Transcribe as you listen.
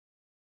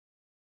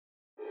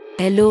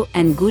Hello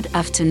and good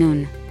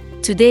afternoon.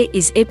 Today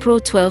is April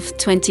 12,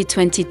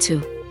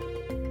 2022.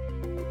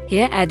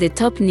 Here are the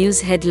top news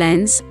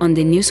headlines on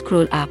the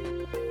Newscroll app.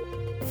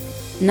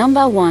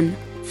 Number 1.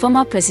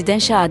 Former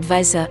presidential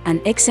advisor and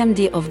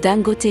ex-MD of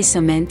Dangote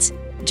Cement,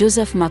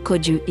 Joseph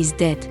Makoju, is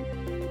dead.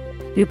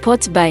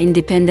 Report by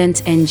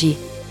Independent NG.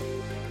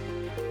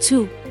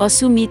 2.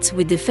 Osu meets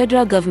with the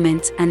federal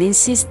government and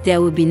insists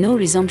there will be no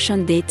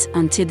resumption date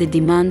until the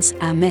demands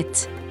are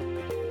met.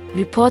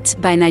 Report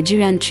by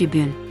Nigerian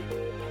Tribune.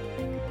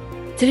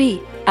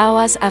 3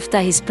 hours after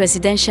his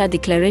presidential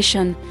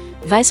declaration,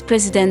 Vice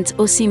President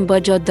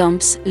Osinbajo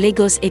dumps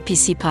Lagos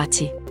APC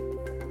party.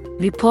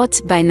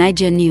 Report by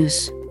Niger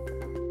News.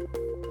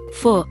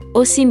 4.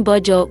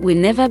 Osinbajo will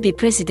never be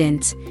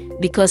president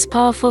because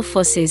powerful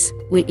forces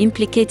will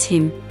implicate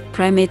him,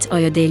 Primate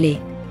Oyodele.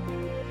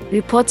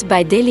 Report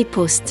by Daily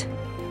Post.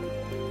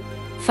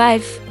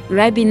 5.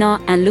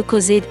 Ribena and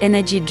Lucozade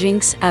energy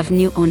drinks have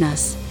new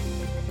owners.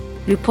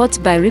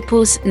 Report by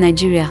Ripples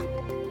Nigeria.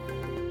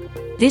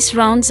 This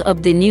rounds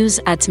up the news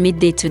at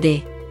midday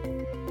today.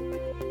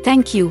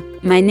 Thank you.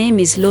 My name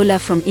is Lola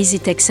from Easy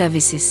Tech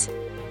Services.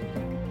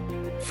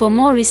 For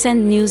more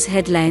recent news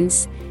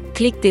headlines,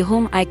 click the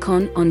home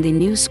icon on the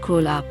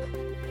Newscroll app,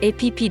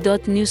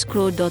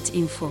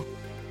 app.newscroll.info.